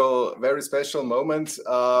special moment.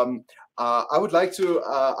 I would like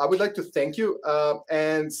to thank you,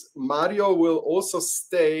 and Mario will also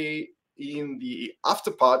stay in the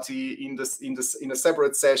after party in a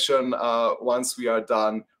separate session once we are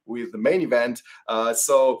done with the main event.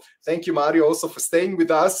 So thank you, Mario, also for staying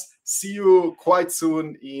with us. See you quite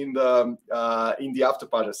soon in the after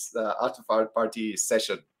party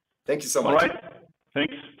session. Thank you so much. All right.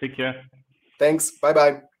 Thanks. Take care. Thanks.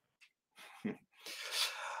 Bye-bye.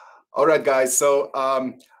 All right, guys. So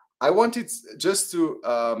I wanted just to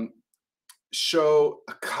show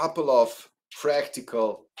a couple of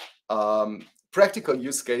practical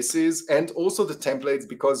use cases and also the templates,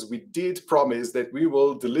 because we did promise that we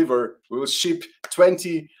will ship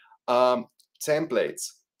 20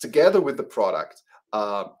 templates together with the product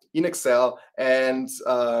in Excel, and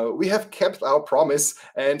we have kept our promise.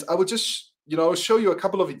 And I will just show you a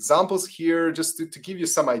couple of examples here, just to give you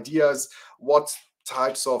some ideas what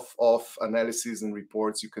types of analysis and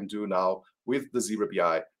reports you can do now with the Zebra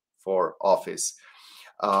BI for Office.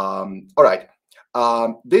 All right.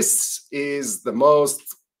 This is the most,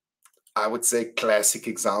 I would say, classic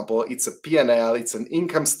example. It's a P&L, it's an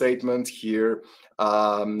income statement here.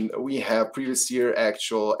 We have previous year,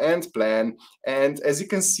 actual, and plan. And as you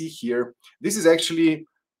can see here, this is actually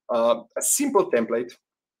a simple template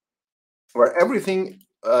where everything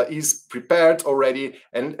is prepared already.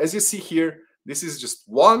 And as you see here, this is just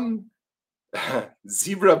one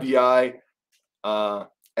Zebra BI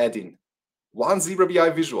add-in, one Zebra BI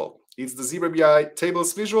visual. It's the Zebra BI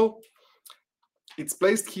tables visual. It's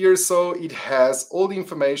placed here, so it has all the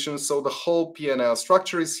information. So the whole P&L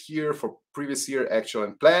structure is here for previous year, actual,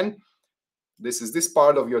 and plan. This is this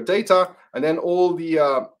part of your data, and then all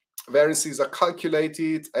the variances are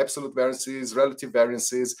calculated, absolute variances, relative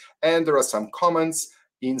variances, and there are some comments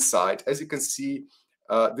inside. As you can see,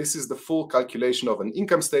 this is the full calculation of an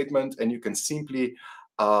income statement, and you can simply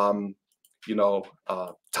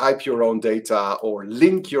type your own data or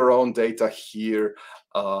link your own data here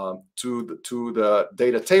to the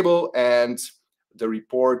data table, and the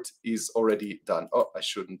report is already done. Oh, I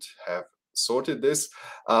shouldn't have sorted this.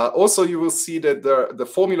 Also, you will see that the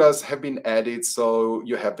formulas have been added, so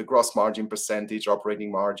you have the gross margin percentage,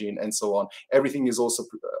 operating margin, and so on. Everything is also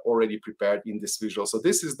already prepared in this visual. So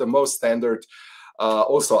this is the most standard,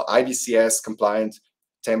 also IBCS compliant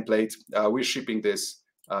template. We're shipping this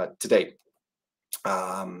today.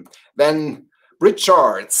 Then bridge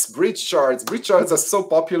charts are so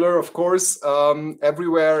popular, of course,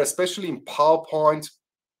 everywhere, especially in PowerPoint.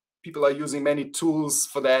 People are using many tools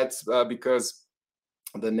for that because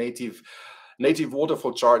the native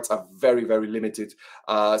waterfall charts are very, very limited.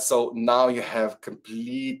 So now you have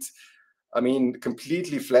completely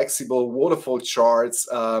flexible waterfall charts,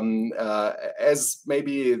 as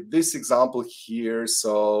maybe this example here.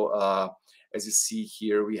 So as you see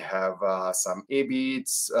here, we have some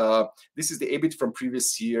EBITs. This is the EBIT from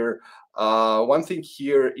previous year. One thing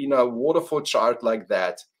here, in a waterfall chart like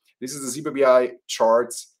that, this is the Zebra BI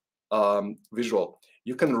charts visual.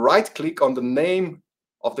 You can right-click on the name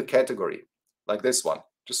of the category, like this one.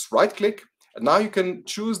 Just right-click, and now you can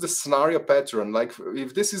choose the scenario pattern. Like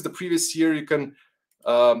if this is the previous year, you can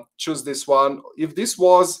choose this one. If this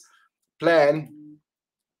was plan,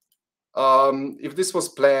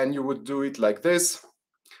 you would do it like this,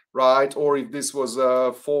 right? Or if this was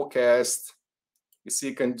a forecast, you see,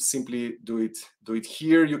 you can simply do it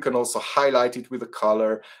here. You can also highlight it with a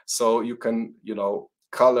color, so you can,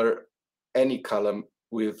 color any column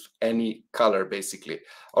with any color, basically.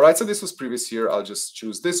 All right, so this was previous year. I'll just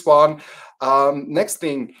choose this one. Next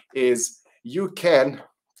thing is you can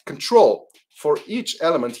control for each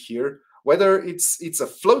element here, whether it's a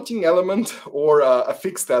floating element or a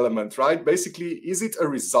fixed element, right? Basically, is it a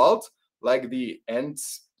result like the end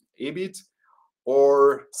EBIT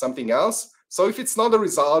or something else? So if it's not a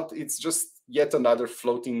result, it's just yet another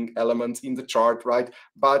floating element in the chart, right?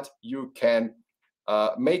 But you can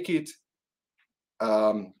make it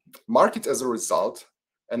mark it as a result,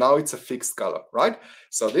 and now it's a fixed color, right?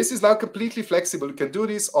 So this is now completely flexible. You can do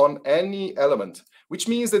this on any element, which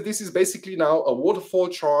means that this is basically now a waterfall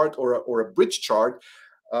chart or a bridge chart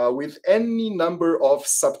with any number of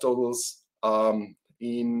subtotals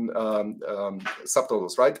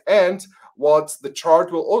subtotals, right? And what the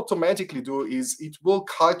chart will automatically do is it will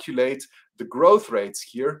calculate the growth rates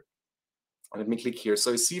here. Let me click here.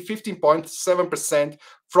 So you see 15.7%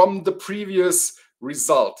 from the previous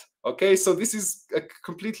result. Okay, so this is a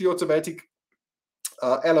completely automatic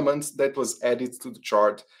element that was added to the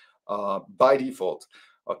chart by default.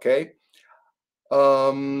 Okay.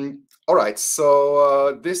 All right.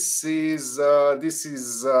 So this is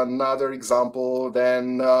another example.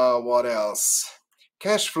 Then what else?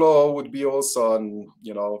 Cash flow would be also on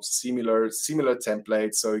similar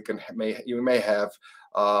template. So you may have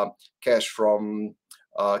cash from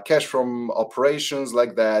operations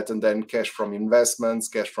like that, and then cash from investments,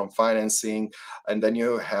 cash from financing, and then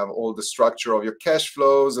you have all the structure of your cash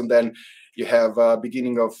flows, and then you have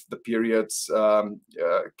beginning of the period,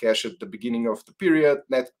 cash at the beginning of the period,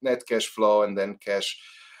 net cash flow, and then cash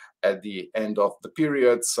at the end of the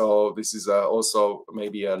period. So this is also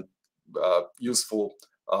maybe a useful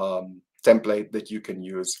template that you can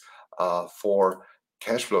use for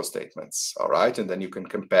cash flow statements. All right, and then you can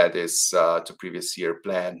compare this to previous year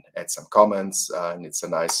plan, add some comments, and it's a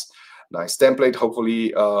nice template.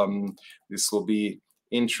 Hopefully this will be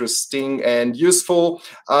interesting and useful.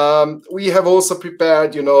 We have also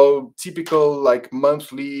prepared typical like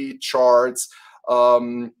monthly charts.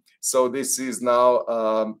 So this is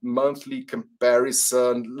now monthly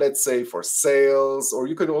comparison, let's say for sales, or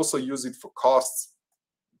you can also use it for costs,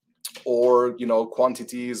 or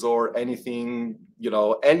quantities, or anything,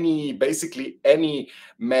 basically any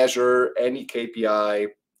measure, any KPI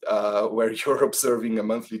where you're observing a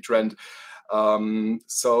monthly trend.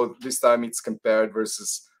 So this time it's compared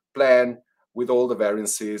versus plan with all the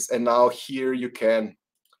variances, and now here you can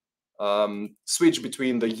switch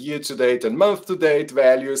between the year-to-date and month-to-date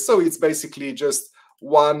values. So it's basically just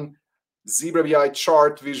one Zebra BI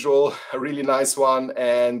chart visual, a really nice one,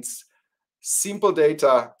 and simple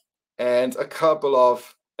data, and a couple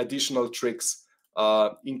of additional tricks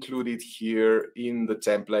included here in the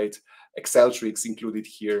template, Excel tricks included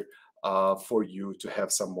here for you to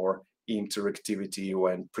have some more interactivity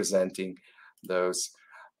when presenting those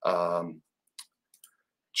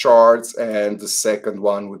charts. And the second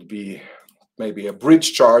one would be maybe a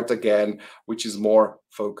bridge chart again, which is more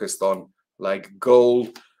focused on like goal,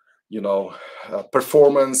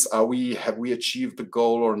 performance. Have we achieved the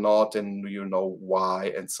goal or not, and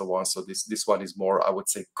why, and so on. So this one is more, I would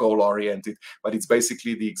say, goal oriented, but it's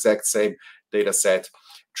basically the exact same data set,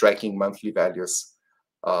 tracking monthly values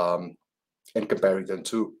and comparing them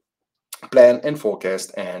to plan and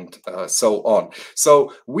forecast, and so on.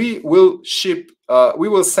 So we will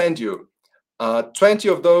send you 20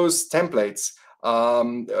 of those templates.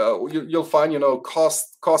 You'll find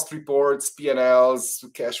cost reports, P&Ls,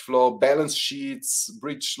 cash flow, balance sheets,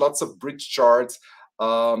 lots of bridge charts,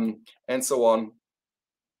 and so on.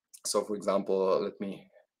 So for example, let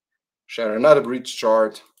me share another bridge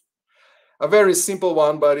chart, a very simple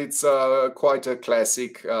one, but it's quite a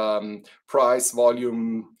classic. Price,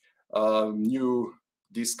 volume, new,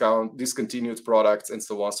 discount, discontinued products, and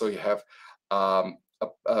so on. So you have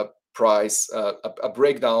a price, a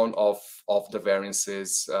breakdown of the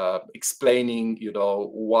variances, explaining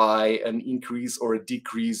why an increase or a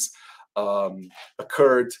decrease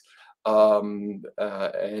occurred,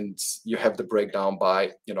 and you have the breakdown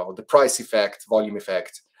by the price effect, volume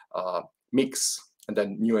effect, mix, and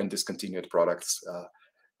then new and discontinued products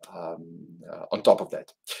on top of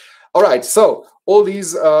that. All right, so all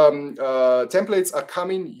these templates are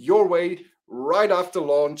coming your way right after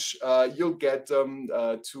launch. You'll get them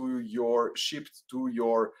shipped to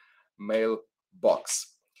your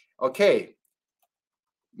mailbox. Okay,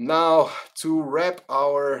 now to wrap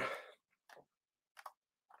our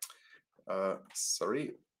to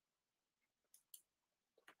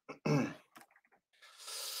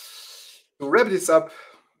wrap this up,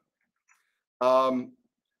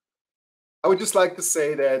 I would just like to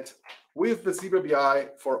say that with the Zebra BI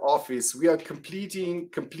for Office, we are completing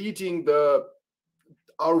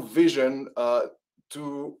our vision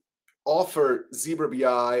to offer Zebra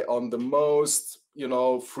BI on the most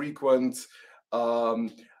frequent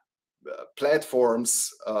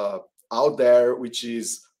platforms out there, which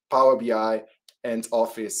is Power BI and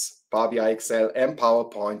Office, Power BI, Excel, and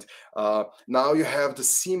PowerPoint. Now you have the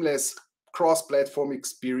seamless cross-platform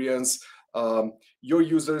experience. Your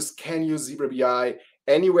users can use Zebra BI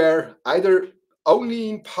anywhere, either only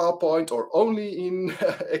in PowerPoint or only in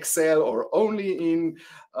Excel or only in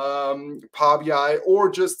Power BI, or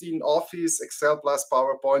just in Office, Excel plus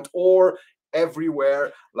PowerPoint, or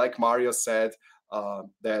everywhere, like Mario said,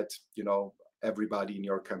 that everybody in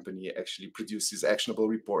your company actually produces actionable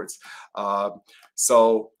reports.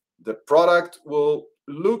 So the product will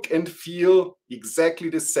look and feel exactly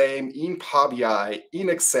the same in Power BI, in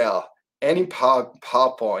Excel, and in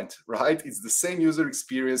PowerPoint, right? It's the same user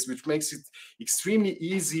experience, which makes it extremely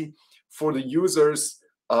easy for the users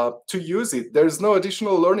to use it. There's no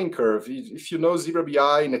additional learning curve. If you know Zebra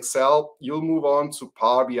BI in Excel, you'll move on to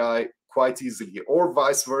Power BI quite easily, or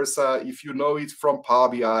vice versa. If you know it from Power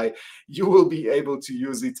BI, you will be able to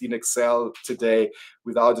use it in Excel today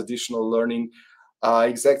without additional learning.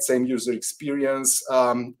 Exact same user experience.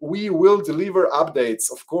 We will deliver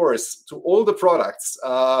updates, of course, to all the products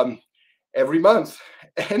every month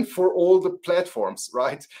and for all the platforms,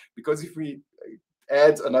 right? Because if we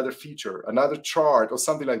add another feature, another chart or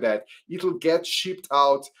something like that, it'll get shipped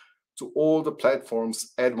out to all the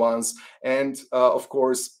platforms at once. And of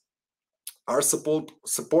course, our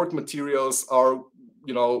support materials, our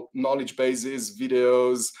knowledge bases,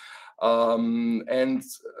 videos, and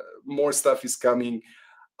more stuff is coming,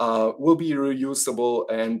 will be reusable,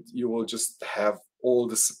 and you will just have all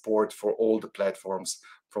the support for all the platforms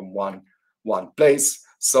from one place.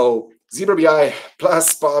 So Zebra BI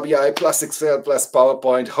plus Power BI plus Excel plus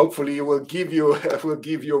PowerPoint hopefully will give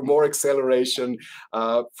you more acceleration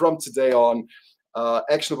from today on.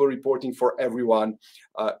 Actionable reporting for everyone.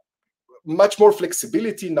 Much more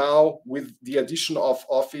flexibility now with the addition of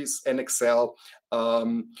Office and Excel.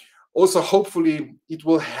 Also, hopefully, it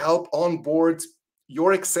will help onboard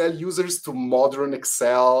your Excel users to modern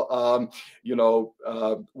Excel,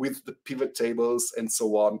 with the pivot tables and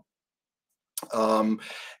so on.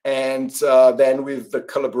 Then with the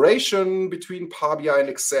collaboration between Power BI and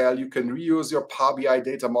Excel, you can reuse your Power BI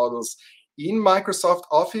data models in Microsoft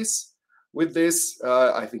Office. With this,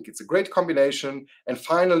 I think it's a great combination. And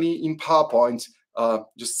finally, in PowerPoint,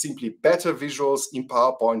 just simply better visuals in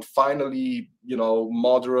PowerPoint. Finally,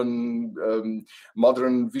 modern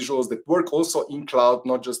visuals that work also in cloud,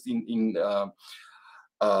 not just in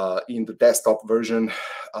the desktop version,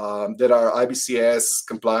 that are IBCS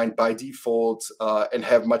compliant by default and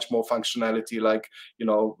have much more functionality, like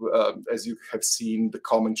as you have seen, the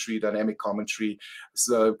commentary, dynamic commentary,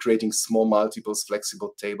 creating small multiples,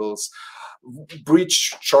 flexible tables,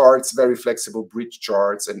 bridge charts, very flexible bridge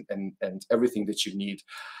charts, and everything that you need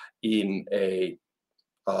in a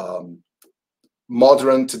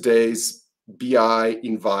modern today's BI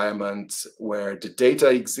environment where the data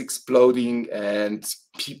is exploding and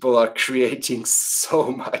people are creating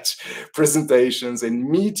so much presentations and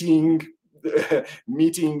meeting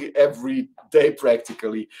every day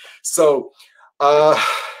practically. So I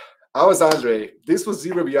was Andrej. This was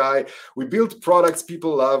Zebra BI. We built products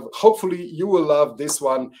people love. Hopefully you will love this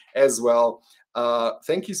one as well.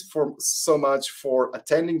 Thank you so much for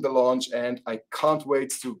attending the launch, and I can't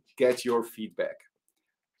wait to get your feedback.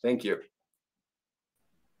 Thank you.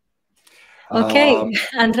 Okay,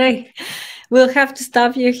 Andrej, we'll have to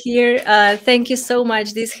stop you here. Thank you so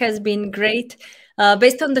much. This has been great.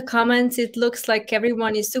 Based on the comments, it looks like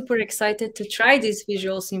everyone is super excited to try these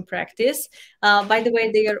visuals in practice. By the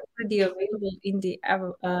way, they are already available in the App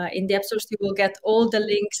Store. You will get all the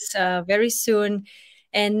links very soon.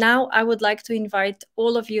 And now I would like to invite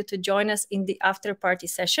all of you to join us in the after party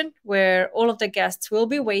session, where all of the guests will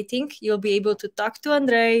be waiting. You'll be able to talk to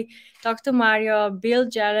Andrej, talk to Mario, Bill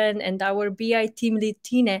Jelen, and our BI team lead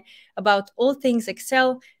Tine about all things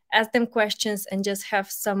Excel, ask them questions, and just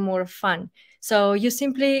have some more fun. So you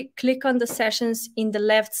simply click on the sessions in the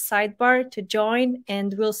left sidebar to join,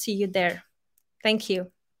 and we'll see you there. Thank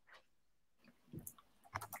you.